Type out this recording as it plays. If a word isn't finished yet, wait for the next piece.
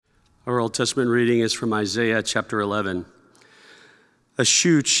Our Old Testament reading is from Isaiah chapter 11. A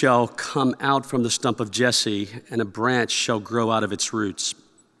shoot shall come out from the stump of Jesse, and a branch shall grow out of its roots.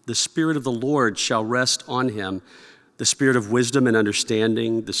 The Spirit of the Lord shall rest on him, the Spirit of wisdom and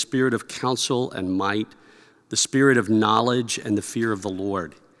understanding, the Spirit of counsel and might, the Spirit of knowledge and the fear of the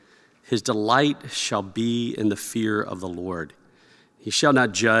Lord. His delight shall be in the fear of the Lord. He shall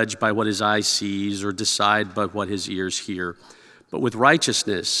not judge by what his eye sees or decide by what his ears hear. But with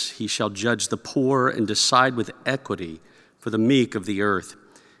righteousness he shall judge the poor and decide with equity for the meek of the earth.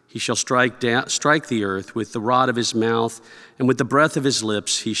 He shall strike the earth with the rod of his mouth, and with the breath of his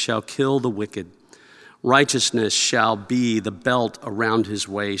lips he shall kill the wicked. Righteousness shall be the belt around his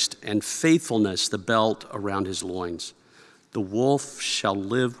waist, and faithfulness the belt around his loins. The wolf shall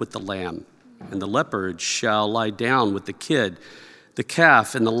live with the lamb, and the leopard shall lie down with the kid, the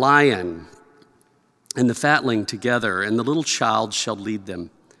calf and the lion and the fatling together, and the little child shall lead them.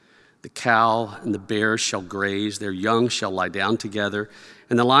 The cow and the bear shall graze, their young shall lie down together,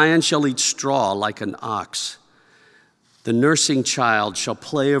 and the lion shall eat straw like an ox. The nursing child shall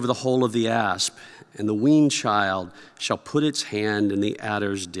play over the hole of the asp, and the weaned child shall put its hand in the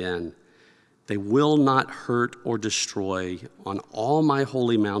adder's den. They will not hurt or destroy on all my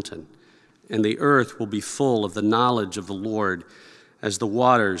holy mountain, and the earth will be full of the knowledge of the Lord as the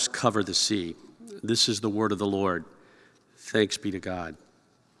waters cover the sea. This is the word of the Lord. Thanks be to God.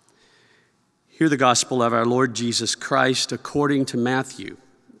 Hear the gospel of our Lord Jesus Christ according to Matthew.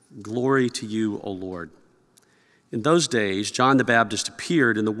 Glory to you, O Lord. In those days, John the Baptist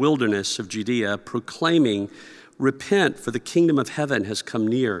appeared in the wilderness of Judea, proclaiming, "Repent, for the kingdom of heaven has come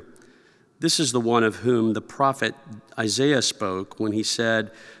near." This is the one of whom the prophet Isaiah spoke when he said,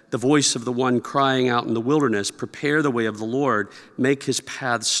 "The voice of the one crying out in the wilderness, prepare the way of the Lord, make his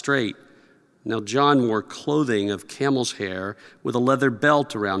paths straight." Now John wore clothing of camel's hair with a leather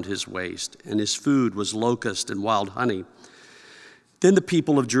belt around his waist, and his food was locust and wild honey. Then the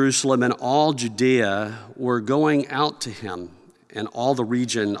people of Jerusalem and all Judea were going out to him, and all the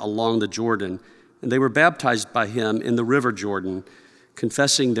region along the Jordan, and they were baptized by him in the river Jordan,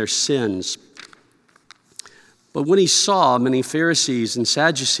 confessing their sins. But when he saw many Pharisees and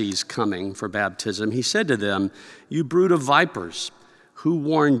Sadducees coming for baptism, he said to them, "You brood of vipers, who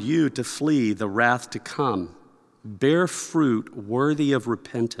warned you to flee the wrath to come? Bear fruit worthy of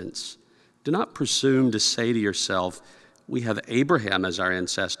repentance. Do not presume to say to yourself, 'We have Abraham as our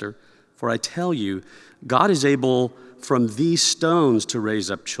ancestor,' for I tell you, God is able from these stones to raise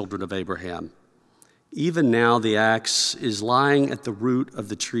up children of Abraham. Even now the axe is lying at the root of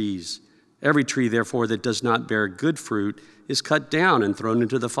the trees. Every tree, therefore, that does not bear good fruit is cut down and thrown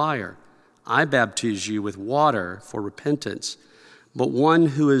into the fire. I baptize you with water for repentance, but one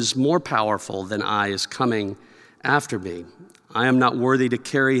who is more powerful than I is coming after me. I am not worthy to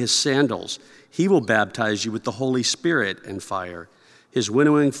carry his sandals. He will baptize you with the Holy Spirit and fire. His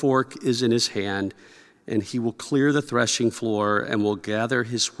winnowing fork is in his hand, and he will clear the threshing floor and will gather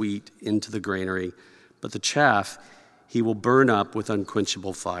his wheat into the granary, but the chaff he will burn up with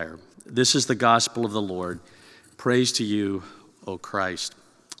unquenchable fire." This is the gospel of the Lord. Praise to you, O Christ.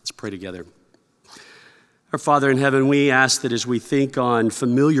 Let's pray together. Our Father in heaven, we ask that as we think on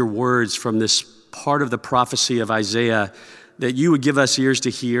familiar words from this part of the prophecy of Isaiah, that you would give us ears to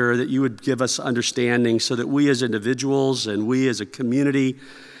hear, that you would give us understanding so that we as individuals and we as a community,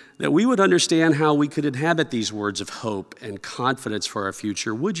 that we would understand how we could inhabit these words of hope and confidence for our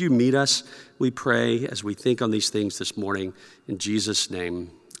future. Would you meet us, we pray, as we think on these things this morning. In Jesus'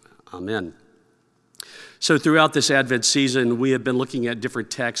 name, amen. So throughout this Advent season, we have been looking at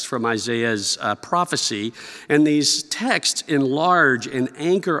different texts from Isaiah's prophecy, and these texts enlarge and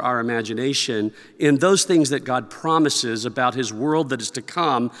anchor our imagination in those things that God promises about his world that is to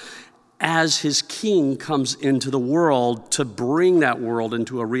come as his king comes into the world to bring that world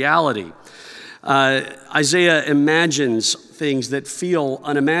into a reality. Isaiah imagines things that feel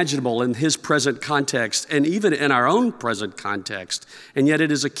unimaginable in his present context and even in our own present context. And yet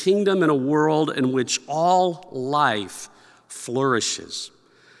it is a kingdom and a world in which all life flourishes.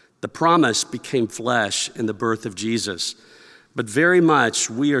 The promise became flesh in the birth of Jesus. But very much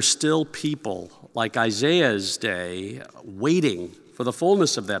we are still people like Isaiah's day, waiting for the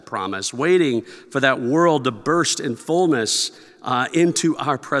fullness of that promise, waiting for that world to burst in fullness into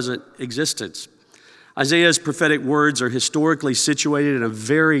our present existence. Isaiah's prophetic words are historically situated in a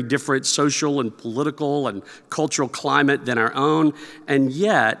very different social and political and cultural climate than our own, and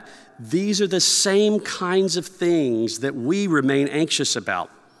yet these are the same kinds of things that we remain anxious about.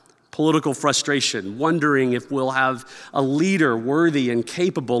 Political frustration, wondering if we'll have a leader worthy and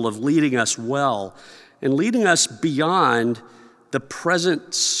capable of leading us well and leading us beyond the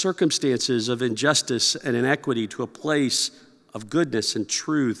present circumstances of injustice and inequity to a place of goodness and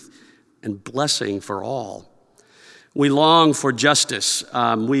truth and blessing for all. We long for justice.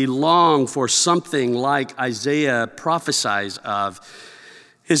 We long for something like Isaiah prophesies of.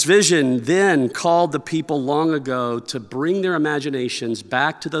 His vision then called the people long ago to bring their imaginations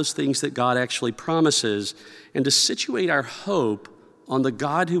back to those things that God actually promises and to situate our hope on the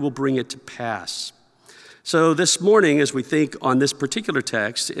God who will bring it to pass. So this morning, as we think on this particular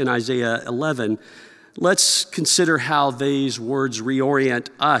text in Isaiah 11, let's consider how these words reorient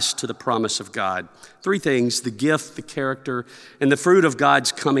us to the promise of God. Three things: the gift, the character, and the fruit of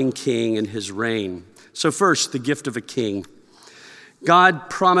God's coming king and his reign. So first, the gift of a king. God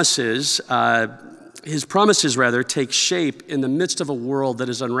promises, his promises take shape in the midst of a world that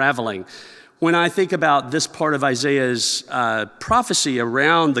is unraveling. When I think about this part of Isaiah's prophecy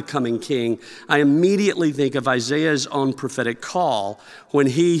around the coming king, I immediately think of Isaiah's own prophetic call when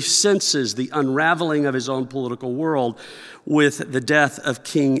he senses the unraveling of his own political world with the death of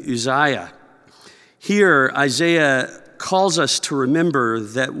King Uzziah. Here, Isaiah calls us to remember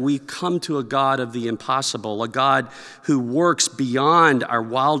that we come to a God of the impossible, a God who works beyond our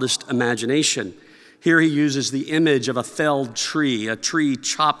wildest imagination. Here he uses the image of a felled tree, a tree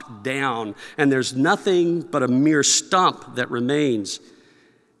chopped down, and there's nothing but a mere stump that remains.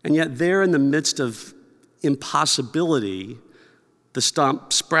 And yet there in the midst of impossibility, the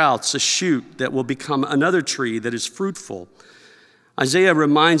stump sprouts a shoot that will become another tree that is fruitful. Isaiah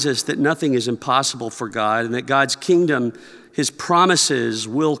reminds us that nothing is impossible for God and that God's kingdom, his promises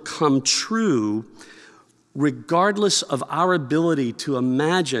will come true regardless of our ability to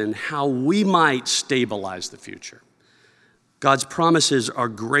imagine how we might stabilize the future. God's promises are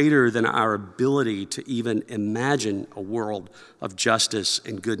greater than our ability to even imagine a world of justice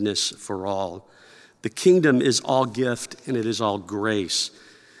and goodness for all. The kingdom is all gift and it is all grace.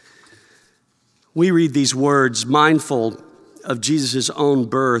 We read these words mindful of Jesus' own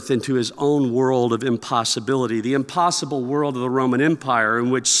birth into his own world of impossibility, the impossible world of the Roman Empire in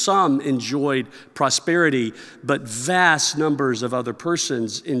which some enjoyed prosperity, but vast numbers of other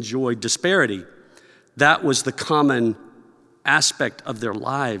persons enjoyed disparity. That was the common aspect of their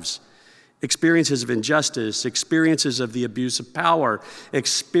lives. Experiences of injustice, experiences of the abuse of power,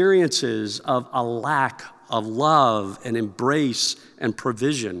 experiences of a lack of love and embrace and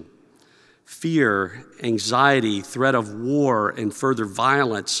provision. Fear, anxiety, threat of war, and further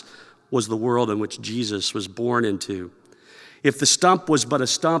violence was the world in which Jesus was born into. If the stump was but a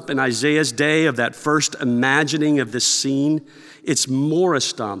stump in Isaiah's day of that first imagining of this scene, it's more a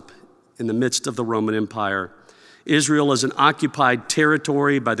stump in the midst of the Roman Empire. Israel is an occupied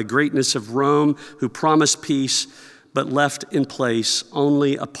territory by the greatness of Rome, who promised peace, but left in place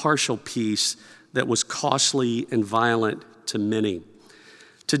only a partial peace that was costly and violent to many.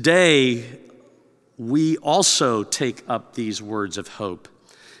 Today, we also take up these words of hope.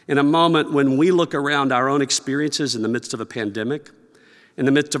 In a moment when we look around our own experiences in the midst of a pandemic, in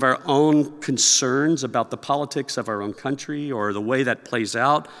the midst of our own concerns about the politics of our own country or the way that plays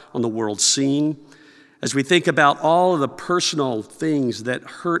out on the world scene, as we think about all of the personal things that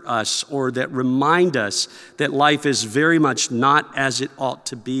hurt us or that remind us that life is very much not as it ought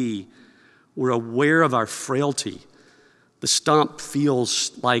to be, we're aware of our frailty. The stump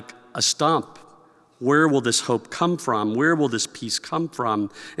feels like a stump. Where will this hope come from? Where will this peace come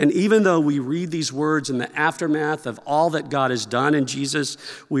from? And even though we read these words in the aftermath of all that God has done in Jesus,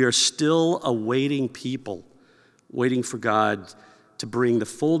 we are still awaiting people, waiting for God to bring the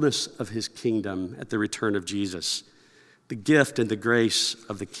fullness of his kingdom at the return of Jesus, the gift and the grace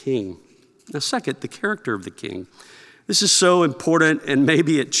of the King. Now, second, the character of the King. This is so important, and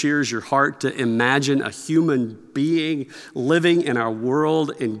maybe it cheers your heart to imagine a human being living in our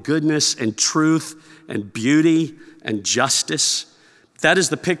world in goodness and truth and beauty and justice. That is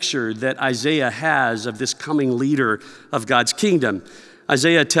the picture that Isaiah has of this coming leader of God's kingdom.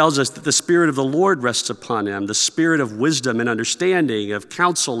 Isaiah tells us that the Spirit of the Lord rests upon him, the Spirit of wisdom and understanding, of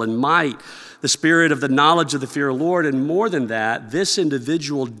counsel and might, the Spirit of the knowledge of the fear of the Lord, and more than that, this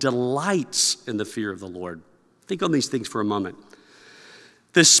individual delights in the fear of the Lord. Think on these things for a moment.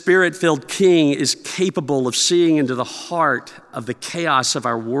 This Spirit-filled King is capable of seeing into the heart of the chaos of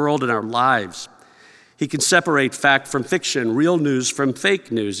our world and our lives. He can separate fact from fiction, real news from fake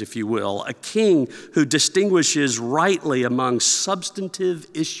news, if you will. A king who distinguishes rightly among substantive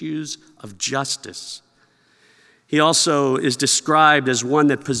issues of justice. He also is described as one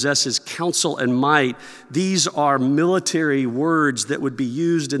that possesses counsel and might. These are military words that would be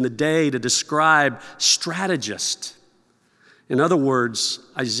used in the day to describe strategist. In other words,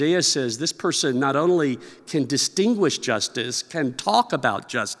 Isaiah says this person not only can distinguish justice, can talk about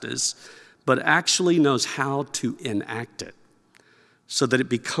justice, but actually knows how to enact it so that it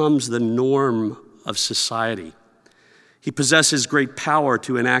becomes the norm of society. He possesses great power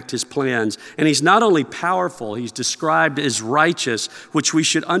to enact his plans. And he's not only powerful, he's described as righteous, which we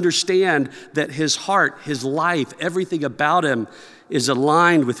should understand that his heart, his life, everything about him is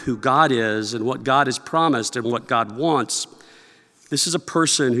aligned with who God is and what God has promised and what God wants. This is a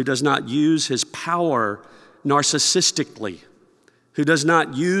person who does not use his power narcissistically, who does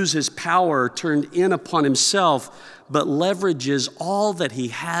not use his power turned in upon himself, but leverages all that he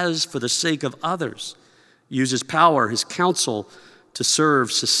has for the sake of others, uses power, his counsel, to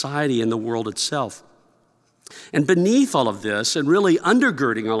serve society and the world itself. And beneath all of this, and really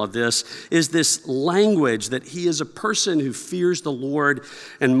undergirding all of this, is this language that he is a person who fears the Lord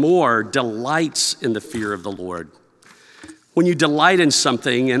and more delights in the fear of the Lord. When you delight in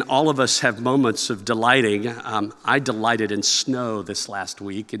something, and all of us have moments of delighting, I delighted in snow this last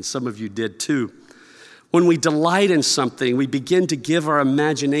week, and some of you did too. When we delight in something, we begin to give our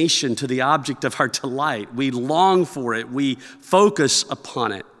imagination to the object of our delight. We long for it. We focus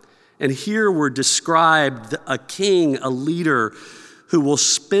upon it. And here we're described a king, a leader who will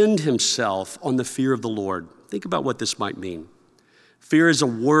spend himself on the fear of the Lord. Think about what this might mean. Fear is a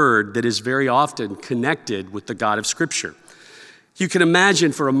word that is very often connected with the God of Scripture. You can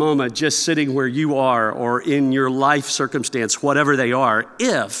imagine for a moment just sitting where you are or in your life circumstance, whatever they are,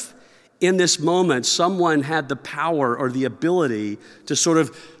 if in this moment someone had the power or the ability to sort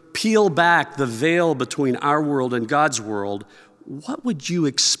of peel back the veil between our world and God's world, what would you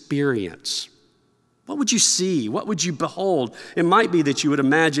experience? What would you see? What would you behold? It might be that you would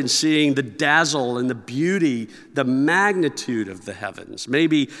imagine seeing the dazzle and the beauty, the magnitude of the heavens,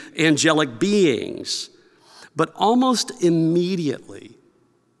 maybe angelic beings. But almost immediately,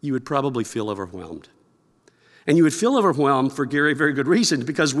 you would probably feel overwhelmed. And you would feel overwhelmed for very, very good reason,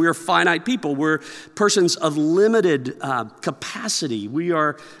 because we're finite people. We're persons of limited capacity. We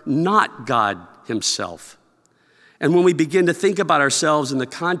are not God himself. And when we begin to think about ourselves in the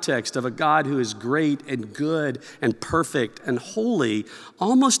context of a God who is great and good and perfect and holy,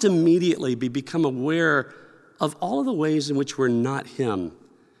 almost immediately we become aware of all of the ways in which we're not him.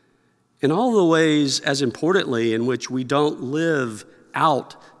 In all the ways, as importantly, in which we don't live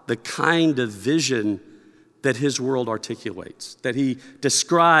out the kind of vision that his world articulates, that he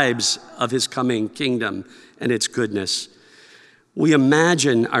describes of his coming kingdom and its goodness. We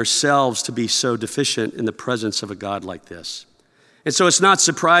imagine ourselves to be so deficient in the presence of a God like this. And so it's not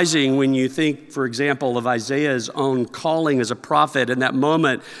surprising when you think, for example, of Isaiah's own calling as a prophet, in that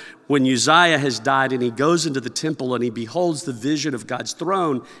moment when Uzziah has died and he goes into the temple and he beholds the vision of God's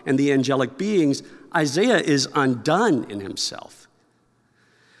throne and the angelic beings, Isaiah is undone in himself.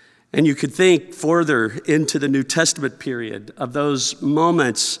 And you could think further into the New Testament period of those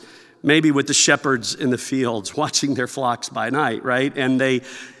moments, maybe with the shepherds in the fields watching their flocks by night, right? And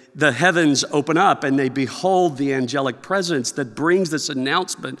the heavens open up and they behold the angelic presence that brings this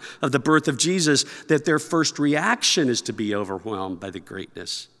announcement of the birth of Jesus, that their first reaction is to be overwhelmed by the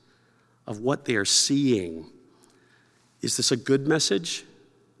greatness of what they are seeing. Is this a good message?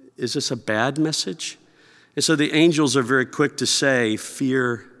 Is this a bad message? And so the angels are very quick to say,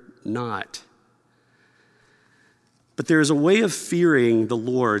 fear not. But there is a way of fearing the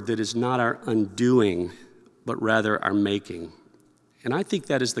Lord that is not our undoing, but rather our making. And I think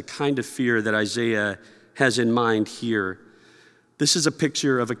that is the kind of fear that Isaiah has in mind here. This is a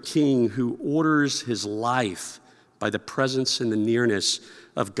picture of a king who orders his life by the presence and the nearness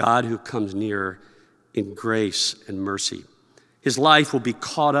of God who comes near in grace and mercy. His life will be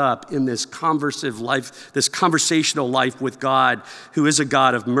caught up in this conversive life, this conversational life with God, who is a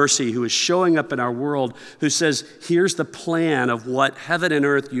God of mercy, who is showing up in our world, who says, here's the plan of what heaven and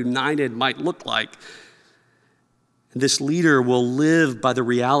earth united might look like. And this leader will live by the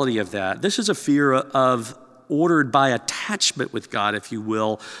reality of that. This is a fear of ordered by attachment with God, if you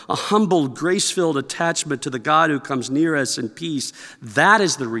will, a humble, grace-filled attachment to the God who comes near us in peace. That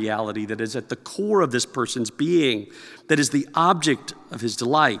is the reality that is at the core of this person's being, that is the object of his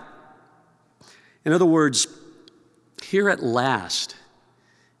delight. In other words, here at last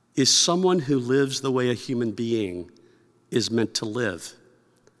is someone who lives the way a human being is meant to live,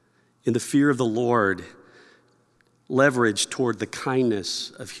 in the fear of the Lord, leverage toward the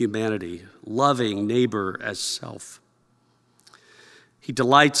kindness of humanity, loving neighbor as self. He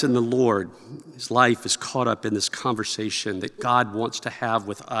delights in the Lord. His life is caught up in this conversation that God wants to have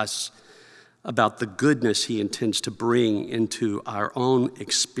with us about the goodness he intends to bring into our own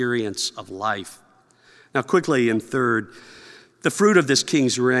experience of life. Now, quickly, in third, The fruit of this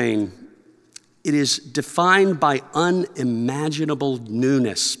king's reign, it is defined by unimaginable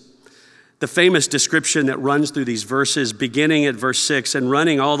newness. The famous description that runs through these verses, beginning at verse 6 and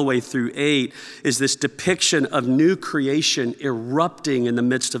running all the way through 8, is this depiction of new creation erupting in the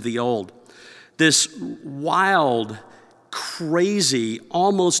midst of the old. This wild, crazy,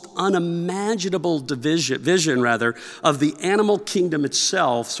 almost unimaginable vision of the animal kingdom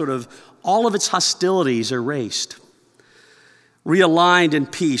itself, sort of all of its hostilities erased. Realigned in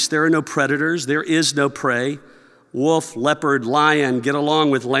peace, there are no predators, there is no prey. Wolf, leopard, lion get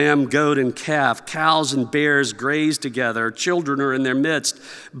along with lamb, goat, and calf. Cows and bears graze together. Children are in their midst.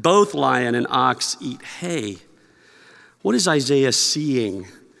 Both lion and ox eat hay. What is Isaiah seeing?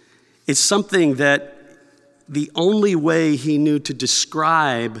 It's something that the only way he knew to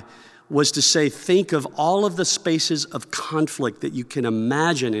describe was to say, think of all of the spaces of conflict that you can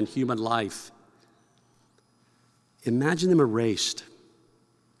imagine in human life. Imagine them erased.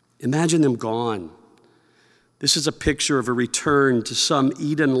 Imagine them gone. This is a picture of a return to some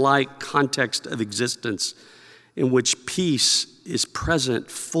Eden-like context of existence in which peace is present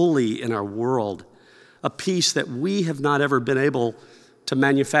fully in our world, a peace that we have not ever been able to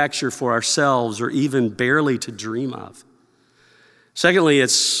manufacture for ourselves or even barely to dream of. Secondly,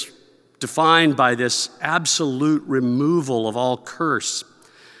 it's defined by this absolute removal of all curse.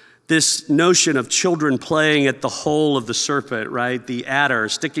 This notion of children playing at the hole of the serpent, right? The adder,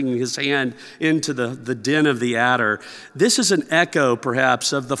 sticking his hand into the den of the adder. This is an echo,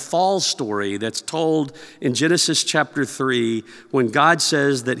 perhaps, of the fall story that's told in Genesis chapter 3, when God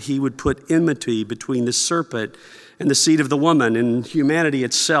says that he would put enmity between the serpent and the seed of the woman and humanity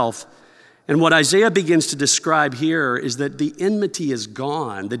itself. And what Isaiah begins to describe here is that the enmity is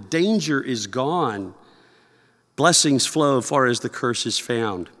gone, the danger is gone. Blessings flow far as the curse is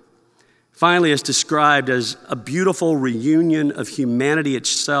found. Finally, it's described as a beautiful reunion of humanity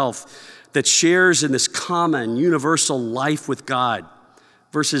itself that shares in this common, universal life with God.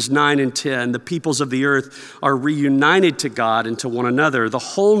 Verses 9 and 10, the peoples of the earth are reunited to God and to one another. The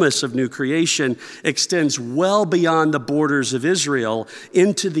wholeness of new creation extends well beyond the borders of Israel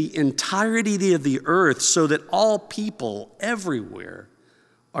into the entirety of the earth, so that all people everywhere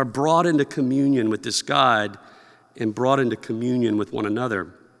are brought into communion with this God and brought into communion with one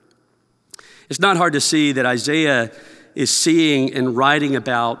another. It's not hard to see that Isaiah is seeing and writing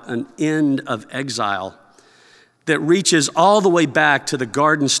about an end of exile that reaches all the way back to the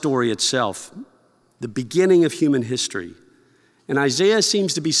garden story itself, the beginning of human history. And Isaiah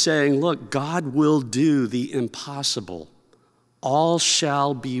seems to be saying, look, God will do the impossible. All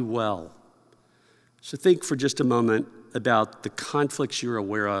shall be well. So think for just a moment about the conflicts you're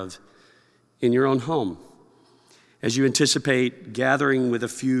aware of in your own home as you anticipate gathering with a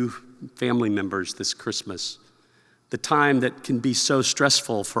few family members this Christmas, the time that can be so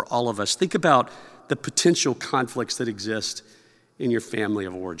stressful for all of us. Think about the potential conflicts that exist in your family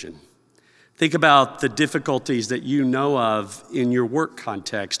of origin. Think about the difficulties that you know of in your work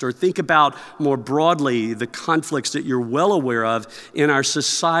context, or think about more broadly the conflicts that you're well aware of in our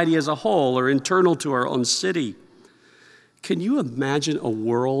society as a whole or internal to our own city. Can you imagine a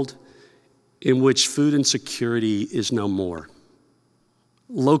world in which food insecurity is no more,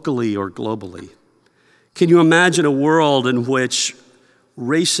 locally or globally? Can you imagine a world in which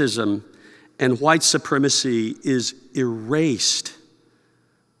racism and white supremacy is erased,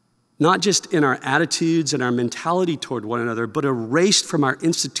 not just in our attitudes and our mentality toward one another, but erased from our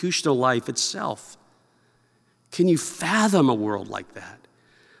institutional life itself? Can you fathom a world like that?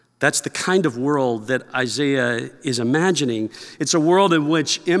 That's the kind of world that Isaiah is imagining. It's a world in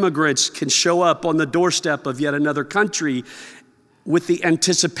which immigrants can show up on the doorstep of yet another country with the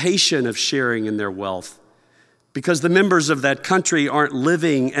anticipation of sharing in their wealth, because the members of that country aren't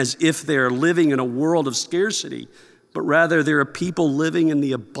living as if they're living in a world of scarcity, but rather there are people living in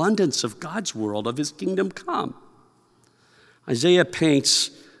the abundance of God's world, of his kingdom come. Isaiah paints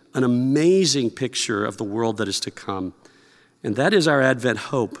an amazing picture of the world that is to come, and that is our Advent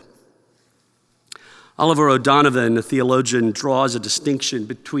hope. Oliver O'Donovan, a theologian, draws a distinction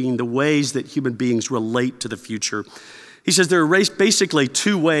between the ways that human beings relate to the future. He says there are basically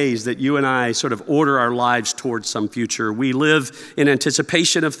two ways that you and I sort of order our lives towards some future. We live in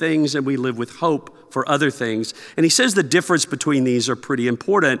anticipation of things, and we live with hope for other things. And he says the difference between these are pretty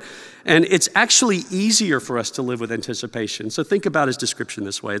important. And it's actually easier for us to live with anticipation. So think about his description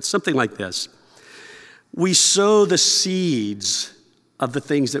this way. It's something like this. We sow the seeds of the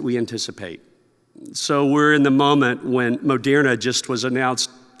things that we anticipate. So we're in the moment when Moderna just was announced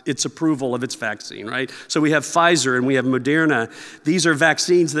its approval of its vaccine, right? So we have Pfizer and we have Moderna. These are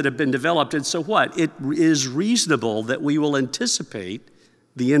vaccines that have been developed. And so what? It is reasonable that we will anticipate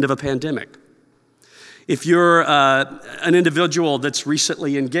the end of a pandemic. If you're an individual that's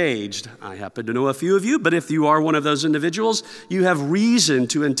recently engaged, I happen to know a few of you, but if you are one of those individuals, you have reason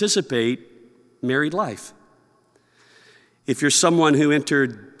to anticipate married life. If you're someone who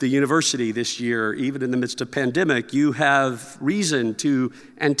entered the university this year, even in the midst of pandemic, you have reason to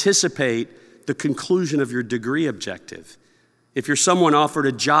anticipate the conclusion of your degree objective. If you're someone offered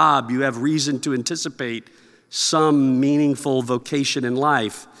a job, you have reason to anticipate some meaningful vocation in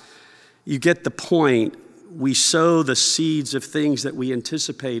life. You get the point. We sow the seeds of things that we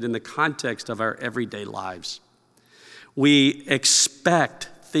anticipate in the context of our everyday lives. We expect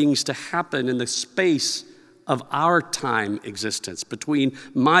things to happen in the space of our time existence, between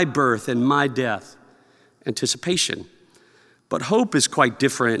my birth and my death. Anticipation. But hope is quite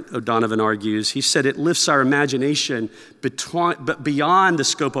different, O'Donovan argues. He said it lifts our imagination beyond the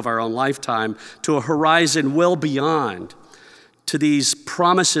scope of our own lifetime to a horizon well beyond, to these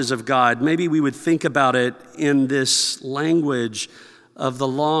promises of God. Maybe we would think about it in this language of the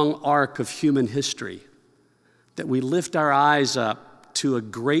long arc of human history, that we lift our eyes up to a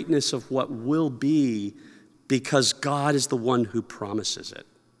greatness of what will be because God is the one who promises it.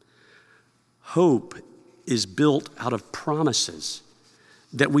 Hope is built out of promises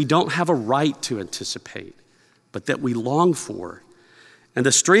that we don't have a right to anticipate, but that we long for. And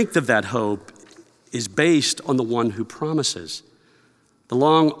the strength of that hope is based on the one who promises. The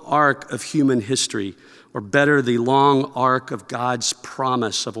long arc of human history, or better, the long arc of God's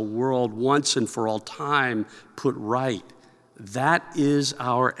promise of a world once and for all time put right. That is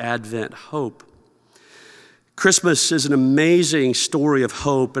our Advent hope. Christmas is an amazing story of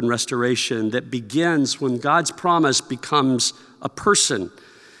hope and restoration that begins when God's promise becomes a person,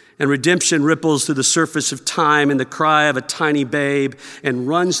 and redemption ripples through the surface of time in the cry of a tiny babe and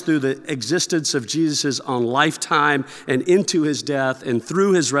runs through the existence of Jesus' own lifetime and into his death and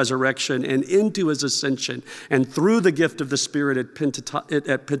through his resurrection and into his ascension and through the gift of the Spirit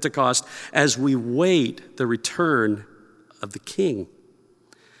at Pentecost as we wait the return of the King.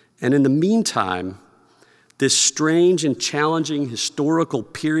 And in the meantime, this strange and challenging historical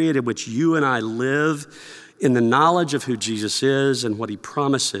period in which you and I live, in the knowledge of who Jesus is and what he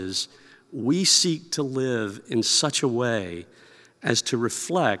promises, we seek to live in such a way as to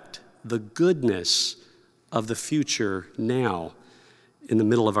reflect the goodness of the future now in the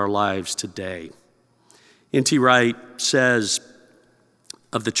middle of our lives today. N.T. Wright says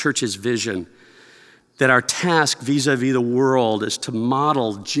of the church's vision that our task vis-a-vis the world is to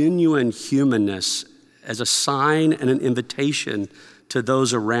model genuine humanness as a sign and an invitation to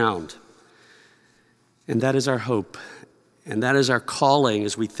those around. And that is our hope. And that is our calling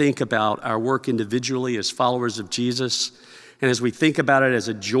as we think about our work individually as followers of Jesus, and as we think about it as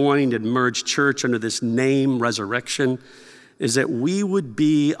a joined and merged church under this name, Resurrection, is that we would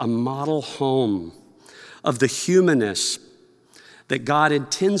be a model home of the humanness that God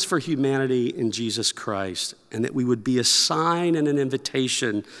intends for humanity in Jesus Christ, and that we would be a sign and an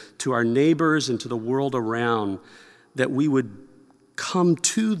invitation to our neighbors and to the world around, that we would come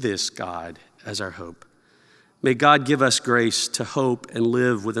to this God as our hope. May God give us grace to hope and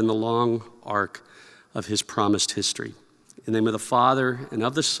live within the long arc of his promised history. In the name of the Father, and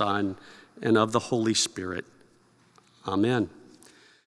of the Son, and of the Holy Spirit. Amen.